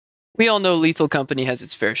We all know Lethal Company has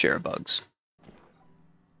its fair share of bugs.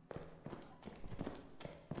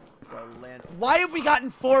 Why have we gotten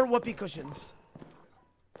 4 whoopee cushions?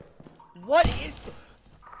 What is...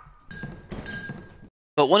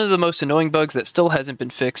 But one of the most annoying bugs that still hasn't been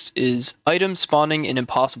fixed is items spawning in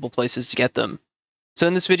impossible places to get them. So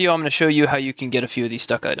in this video, I'm going to show you how you can get a few of these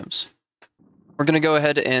stuck items. We're going to go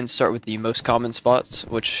ahead and start with the most common spots,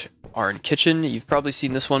 which are in kitchen. You've probably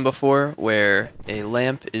seen this one before, where a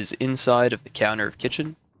lamp is inside of the counter of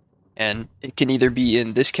kitchen. And it can either be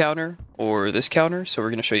in this counter or this counter, so we're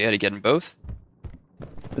going to show you how to get in both.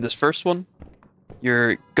 For this first one,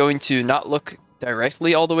 you're going to not look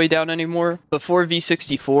directly all the way down anymore. Before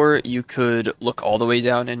V64, you could look all the way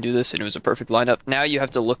down and do this, and it was a perfect lineup. Now you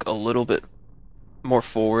have to look a little bit more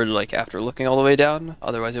forward, like after looking all the way down,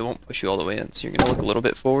 otherwise it won't push you all the way in. So you're going to look a little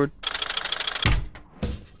bit forward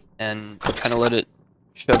and kind of let it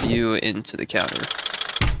shove you into the counter.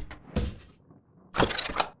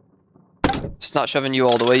 It's not shoving you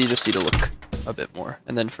all the way, you just need to look a bit more.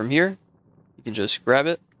 And then from here, you can just grab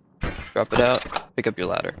it, drop it out, pick up your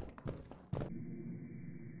ladder.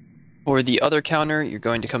 For the other counter, you're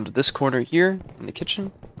going to come to this corner here in the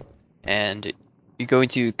kitchen, and you're going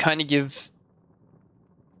to kind of give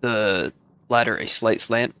the ladder a slight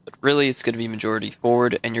slant, but really it's going to be majority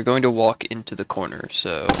forward, and you're going to walk into the corner.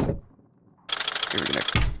 So you're going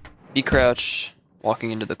to be crouched, walking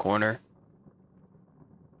into the corner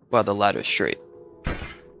while the ladder is straight.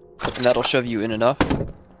 And that'll shove you in enough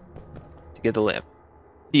to get the lamp.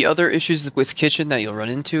 The other issues with kitchen that you'll run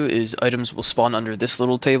into is items will spawn under this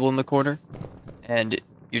little table in the corner, and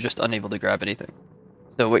you're just unable to grab anything.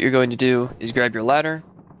 So what you're going to do is grab your ladder.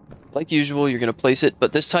 Like usual, you're going to place it,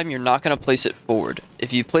 but this time you're not going to place it forward.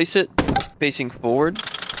 If you place it facing forward,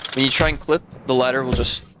 when you try and clip, the ladder will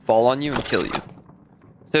just fall on you and kill you.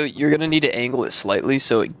 So you're going to need to angle it slightly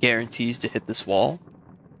so it guarantees to hit this wall.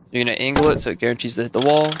 So you're going to angle it so it guarantees to hit the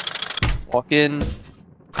wall, walk in,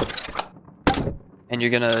 and you're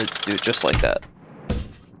going to do it just like that.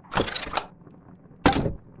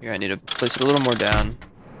 You're going to need to place it a little more down.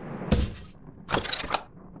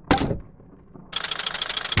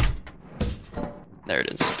 There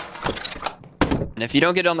it is. And if you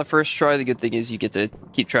don't get it on the first try, the good thing is you get to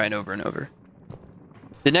keep trying over and over.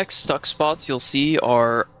 The next stuck spots you'll see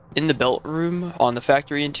are in the belt room on the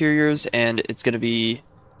factory interiors, and it's going to be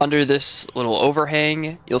under this little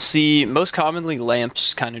overhang. You'll see most commonly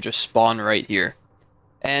lamps kind of just spawn right here.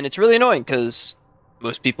 And it's really annoying because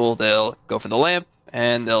most people, they'll go for the lamp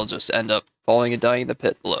and they'll just end up falling and dying in the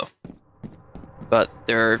pit below. But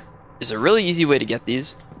there is a really easy way to get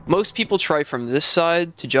these. Most people try from this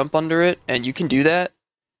side to jump under it, and you can do that,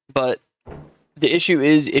 but the issue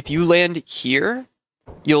is if you land here,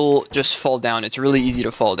 you'll just fall down. It's really easy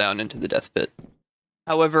to fall down into the death pit.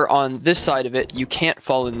 However, on this side of it, you can't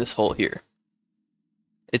fall in this hole here.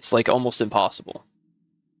 It's like almost impossible.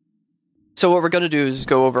 So what we're going to do is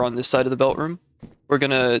go over on this side of the belt room. We're going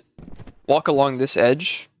to walk along this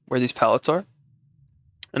edge where these pallets are,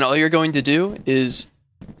 and all you're going to do is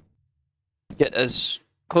get as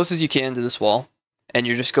close as you can to this wall, and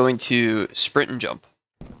you're just going to sprint and jump.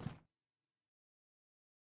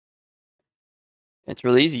 It's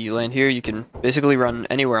really easy. You land here, you can basically run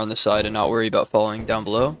anywhere on this side and not worry about falling down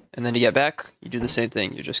below. And then to get back, you do the same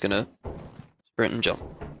thing. You're just gonna sprint and jump.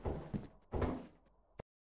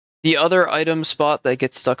 The other item spot that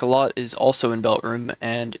gets stuck a lot is also in belt room,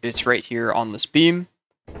 and it's right here on this beam.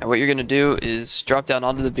 And what you're gonna do is drop down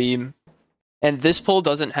onto the beam. And this pole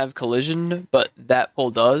doesn't have collision, but that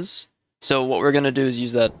pole does. So what we're going to do is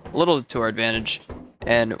use that a little to our advantage.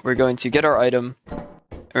 And we're going to get our item,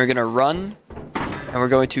 and we're going to run, and we're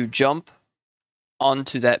going to jump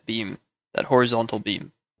onto that beam, that horizontal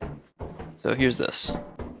beam. So here's this.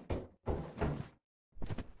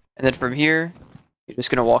 And then from here, you're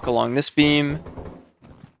just going to walk along this beam,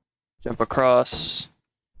 jump across.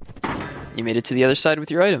 You made it to the other side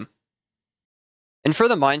with your item. And for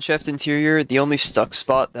the mineshaft interior, the only stuck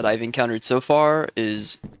spot that I've encountered so far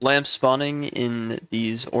is lamps spawning in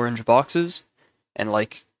these orange boxes. And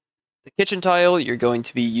like the kitchen tile, you're going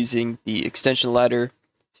to be using the extension ladder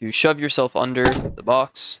to shove yourself under the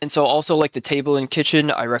box. And so also like the table in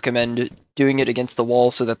kitchen, I recommend doing it against the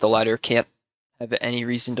wall so that the ladder can't have any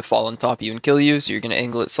reason to fall on top of you and kill you. So you're going to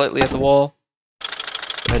angle it slightly at the wall. Go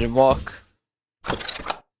ahead and walk.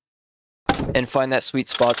 And find that sweet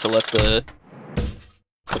spot to let the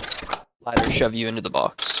ladder shove you into the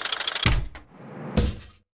box.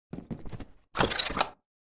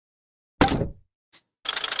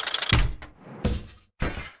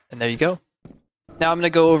 And there you go. Now I'm going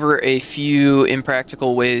to go over a few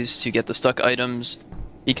impractical ways to get the stuck items.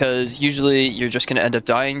 because usually you're just going to end up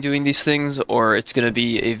dying doing these things, or it's going to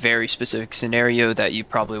be a very specific scenario that you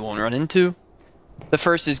probably won't run into. The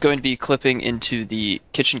first is going to be clipping into the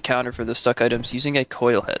kitchen counter for the stuck items using a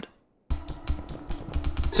coil head.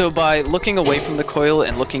 So by looking away from the coil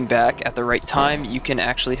and looking back at the right time, you can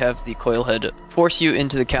actually have the coil head force you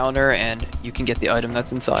into the counter and you can get the item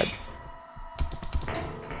that's inside.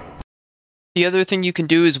 The other thing you can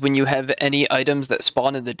do is when you have any items that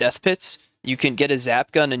spawn in the death pits, you can get a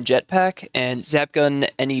zap gun and jetpack and zap gun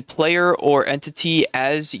any player or entity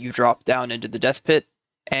as you drop down into the death pit,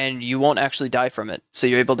 and you won't actually die from it. So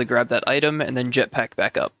you're able to grab that item and then jetpack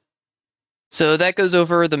back up. So that goes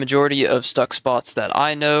over the majority of stuck spots that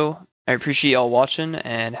I know. I appreciate y'all watching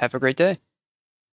and have a great day.